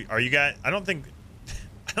 oh, are you guys? I don't think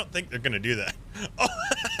they're gonna do that. Oh,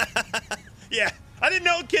 yeah. I didn't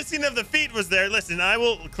know kissing of the feet was there. Listen, I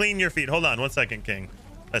will clean your feet. Hold on 1 second, King.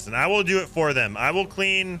 Listen, I will do it for them. I will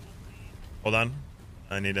clean. Hold on.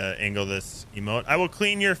 I need to angle this emote. I will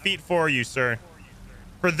clean your feet for you, sir.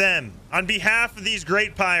 For them. On behalf of these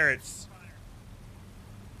great pirates.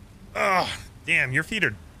 Oh, damn. Your feet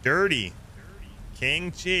are dirty.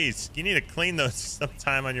 King, jeez. You need to clean those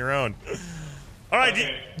sometime on your own. All right.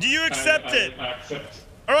 Okay. Do you accept it? I accept.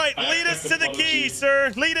 All right. I Lead us to accept the key, apology.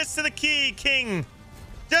 sir. Lead us to the key, King.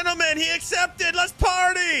 Gentlemen, he accepted. Let's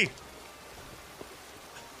party.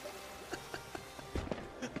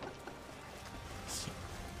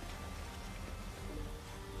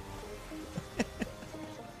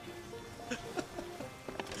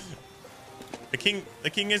 The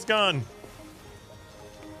king is gone.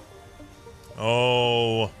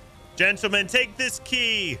 Oh, gentlemen, take this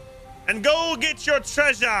key and go get your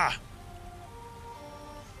treasure.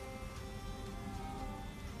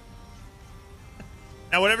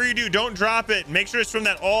 Now, whatever you do, don't drop it. Make sure it's from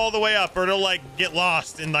that all the way up, or it'll like get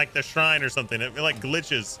lost in like the shrine or something. It like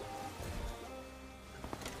glitches.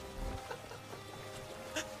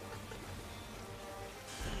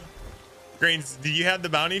 Grains, do you have the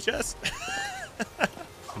bounty chest?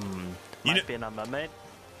 You Might know- be an mermaid.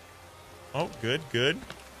 Oh, good, good.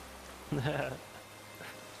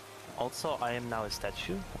 Also, I am now a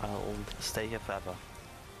statue. I'll stay here forever.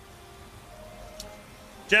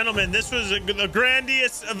 Gentlemen, this was the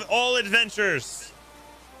grandiest of all adventures.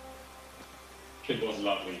 It was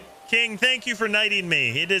lovely. King, thank you for knighting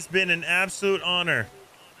me. It has been an absolute honor.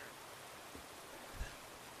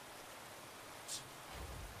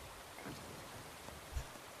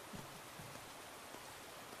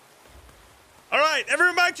 All right,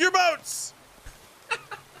 everyone back to your boats.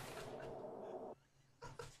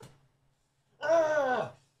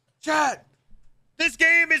 Chat.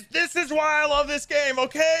 This is why I love this game,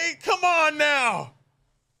 okay? Come on now.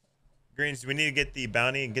 Greens, do we need to get the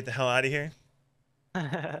bounty and get the hell out of here?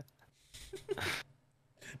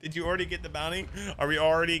 Did you already get the bounty? Are we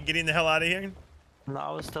already getting the hell out of here? No,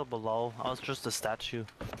 I was still below. I was just a statue.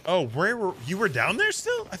 Oh, you were down there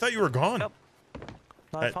still? I thought you were gone. Yep.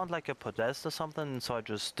 No, I found like a podest or something, so I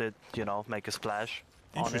just did, you know, make a splash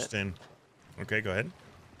on it. Interesting. Okay, go ahead.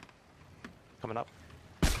 Coming up.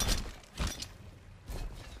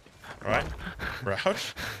 All right. We're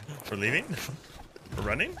out. We're leaving. We're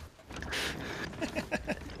running.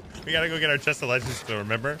 We gotta go get our chest of legends still,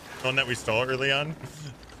 remember? The one that we stole early on?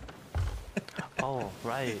 Oh,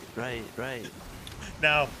 right.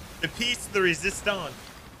 Now, the piece de resistance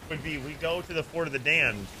would be we go to the Fort of the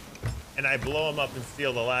Damned and I blow them up and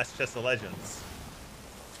steal the last chest of legends.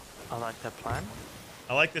 I like that plan.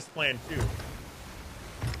 I like this plan too.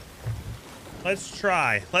 Let's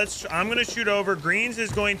try. I'm gonna shoot over. Greens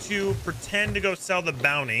is going to pretend to go sell the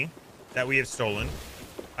bounty that we have stolen.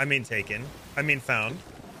 I mean taken. I mean found.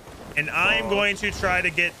 And I'm going to try to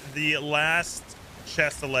get the last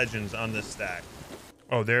chest of legends on this stack.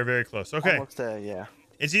 Oh, they're very close. Okay. Almost there, yeah.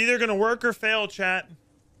 It's either gonna work or fail, chat.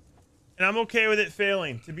 And I'm okay with it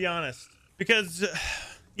failing, to be honest. Because,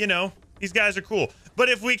 you know, these guys are cool. But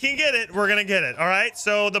if we can get it, we're gonna get it, all right?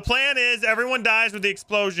 So the plan is everyone dies with the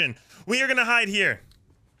explosion. We are gonna hide here.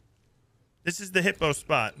 This is the hippo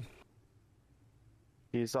spot.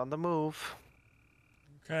 He's on the move.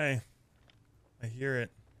 Okay. I hear it.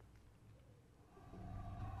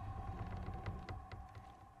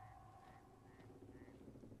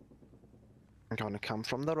 I'm gonna come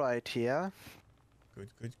from the right here. Good,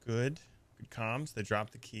 good, good. Good comms. They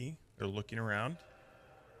dropped the key. They're looking around.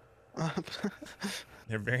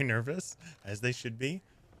 They're very nervous, as they should be.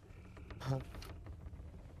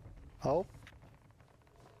 Oh.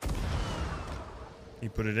 You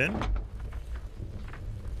put it in.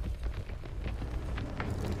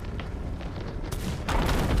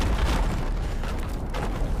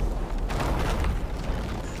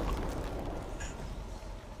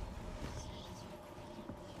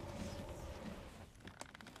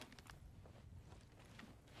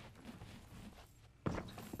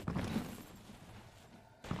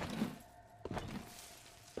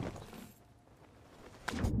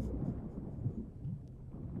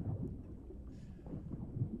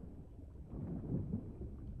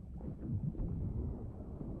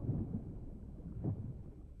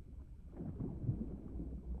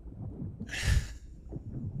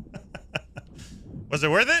 Was it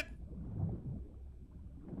worth it?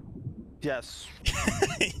 Yes.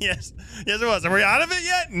 Yes. Yes, it was. Are we out of it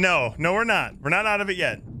yet? No. No, we're not. We're not out of it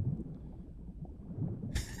yet.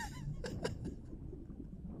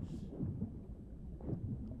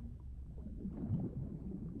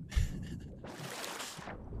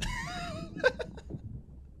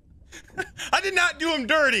 I did not do him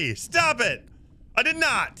dirty. Stop it. I did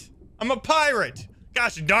not. I'm a pirate.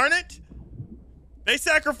 Gosh darn it. They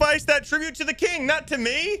sacrificed that tribute to the king, not to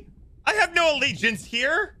me. I have no allegiance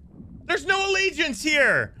here. There's no allegiance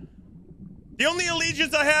here. The only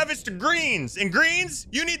allegiance I have is to greens. And greens,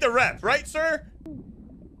 you need the rep, right, sir?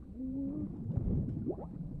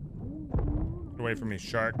 Get away from me,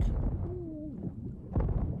 shark.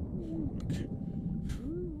 Okay.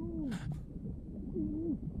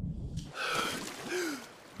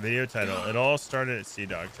 Video title. It all started at Sea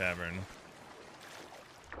Dog Tavern.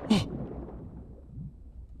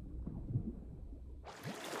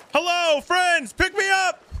 Hello, friends! Pick me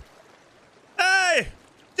up! Hey!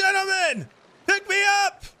 Gentlemen! Pick me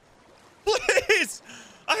up! Please!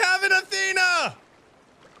 I have an Athena!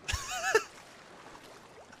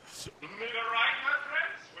 Need a ride, my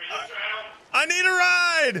friends? We're here to help. I need a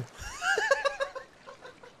ride!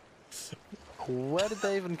 Where did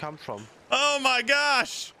they even come from? Oh my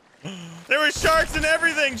gosh! There were sharks and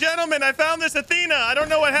everything! Gentlemen, I found this Athena! I don't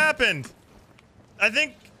know what happened. I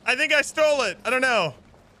think I stole it. I don't know.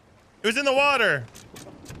 It was in the water.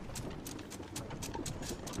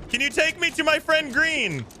 Can you take me to my friend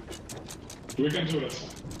Green? We can do it.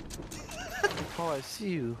 Oh, I see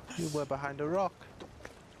you. You were behind a rock.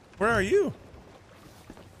 Where are you?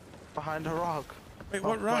 Behind a rock. Wait,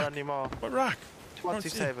 what Not rock? anymore. What rock? What's he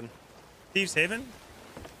saving? Thieves Haven?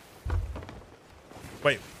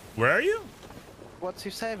 Wait, where are you? What's he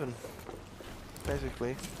saving?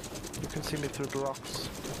 Basically, you can see me through the rocks.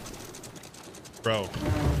 Bro.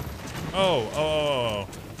 Oh.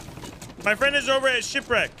 My friend is over at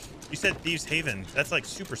Shipwreck. You said Thieves Haven. That's like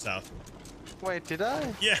super south. Wait, did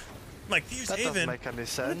I? Yeah. I'm like, Thieves That Haven? doesn't make any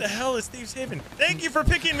sense. What the hell is Thieves Haven? Thank you for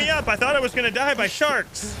picking me up. I thought I was going to die by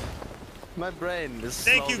sharks. My brain is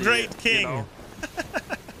Thank you, slowly, great king. You know,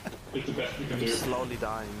 It's the best we can do. slowly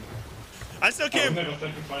dying. I still I will can't. never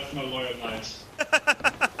sacrifice my loyal knight.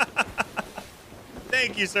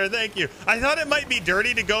 Thank you, sir. Thank you. I thought it might be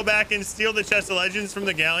dirty to go back and steal the chest of legends from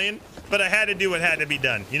the Galleon, but I had to do what had to be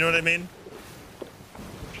done. You know what I mean?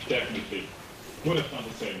 Definitely. Would have done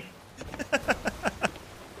the same.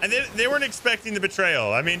 And they weren't expecting the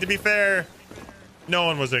betrayal. I mean, to be fair, no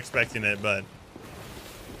one was expecting it, but...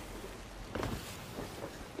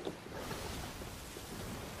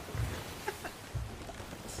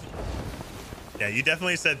 Yeah, you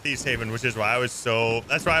definitely said Thieves Haven, which is why I was so...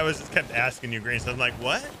 That's why I was kept asking you, Green. So I'm like,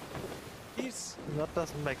 what? Thieves... That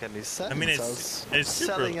doesn't make any sense. I mean, I it's was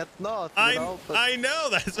super... selling at North, you know, but I know.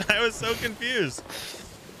 That's why I was so confused.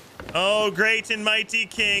 Oh, great and mighty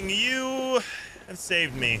king, you have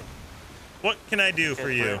saved me. What can I do for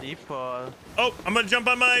you? Deeper. Oh, I'm gonna jump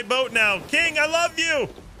on my boat now. King, I love you.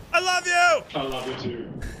 I love you. I love you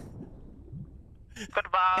too.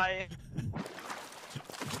 Goodbye.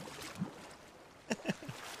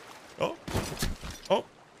 Oh, oh,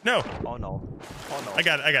 no. Oh no. Oh no. I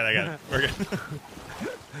got it. We're good.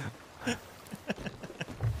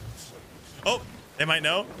 Oh, they might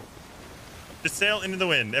know. Just sail into the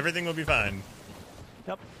wind. Everything will be fine.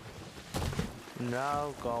 Yep.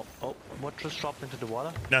 Now go. Oh, what just dropped into the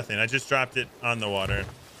water? Nothing. I just dropped it on the water.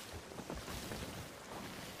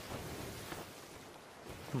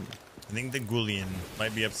 I think the Galleon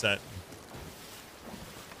might be upset.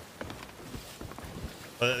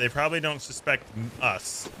 But they probably don't suspect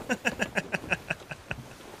us.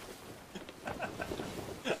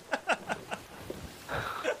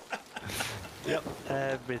 Yep.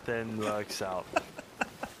 Everything works out.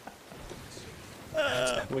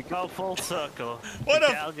 We Oh, full circle. What the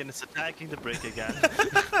a- Galleon is attacking the brick again.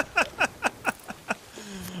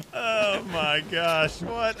 Oh my gosh,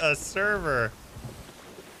 what a server.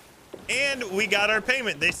 And we got our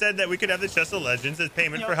payment. They said that we could have the Chest of Legends as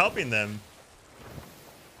payment for helping them.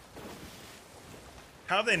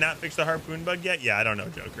 How have they not fixed the harpoon bug yet? Yeah, I don't know,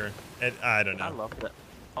 Joker. I don't know. I love that.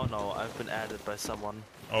 Oh no, I've been added by someone.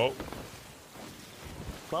 Oh.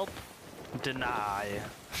 Well, deny.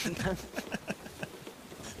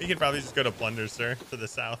 You can probably just go to Plunder, sir, to the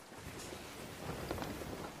south.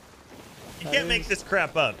 You can't make this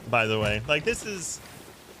crap up, by the way. Like, this is...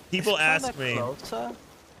 People ask me... Closer?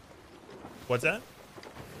 What's that?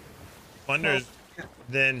 Plunder's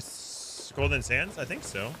than Golden Sands? I think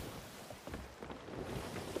so.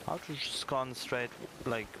 I'll just gone straight,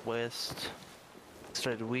 like, west.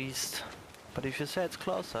 Straight west. But if you say it's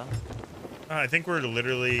closer... I think we're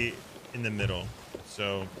literally in the middle,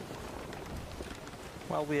 so...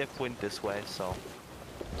 Well, we have wind this way, so...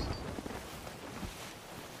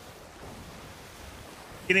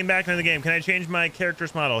 Getting back into the game. Can I change my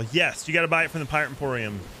character's model? Yes, you gotta buy it from the Pirate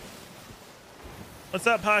Emporium. What's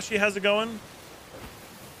up, Pashi? How's it going?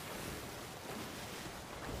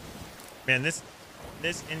 Man, this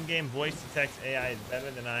in-game voice to text AI is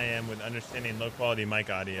better than I am with understanding low-quality mic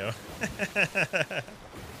audio.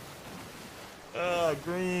 Oh,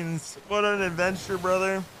 Greens. What an adventure,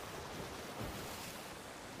 brother.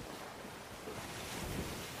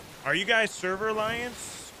 Are you guys Server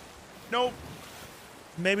Alliance? Nope.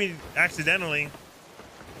 Maybe accidentally.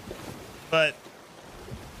 But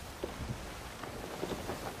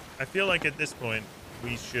I feel like at this point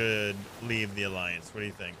we should leave the Alliance. What do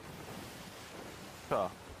you think?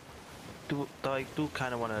 Sure. I do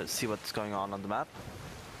kind of want to see what's going on the map.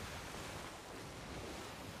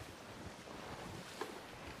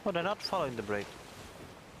 Oh, they're not following the break.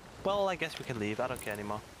 Well, I guess we can leave. I don't care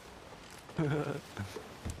anymore.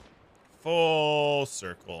 Full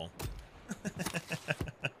circle.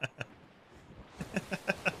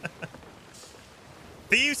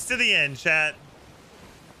 Thieves to the end, chat.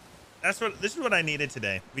 This is what I needed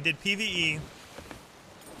today. We did PvE,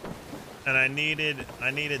 and I needed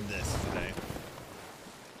this today.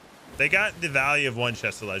 They got the value of one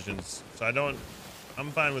Chest of Legends, so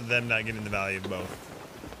I'm fine with them not getting the value of both.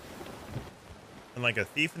 And like a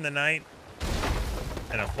Thief in the Night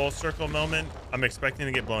and a full circle moment, I'm expecting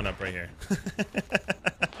to get blown up right here.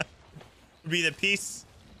 Be the peace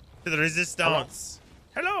to the resistance.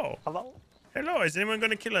 Hello. Hello? Hello. Is anyone going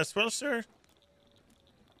to kill us? Well, sir.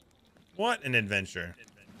 What an adventure.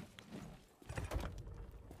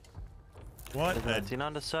 What Is a... Tina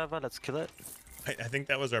on the server? Let's kill it. I think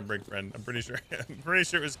that was our brig friend. I'm pretty sure. I'm pretty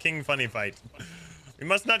sure it was King Funny Fight. We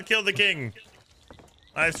must not kill the king.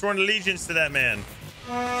 I have sworn allegiance to that man.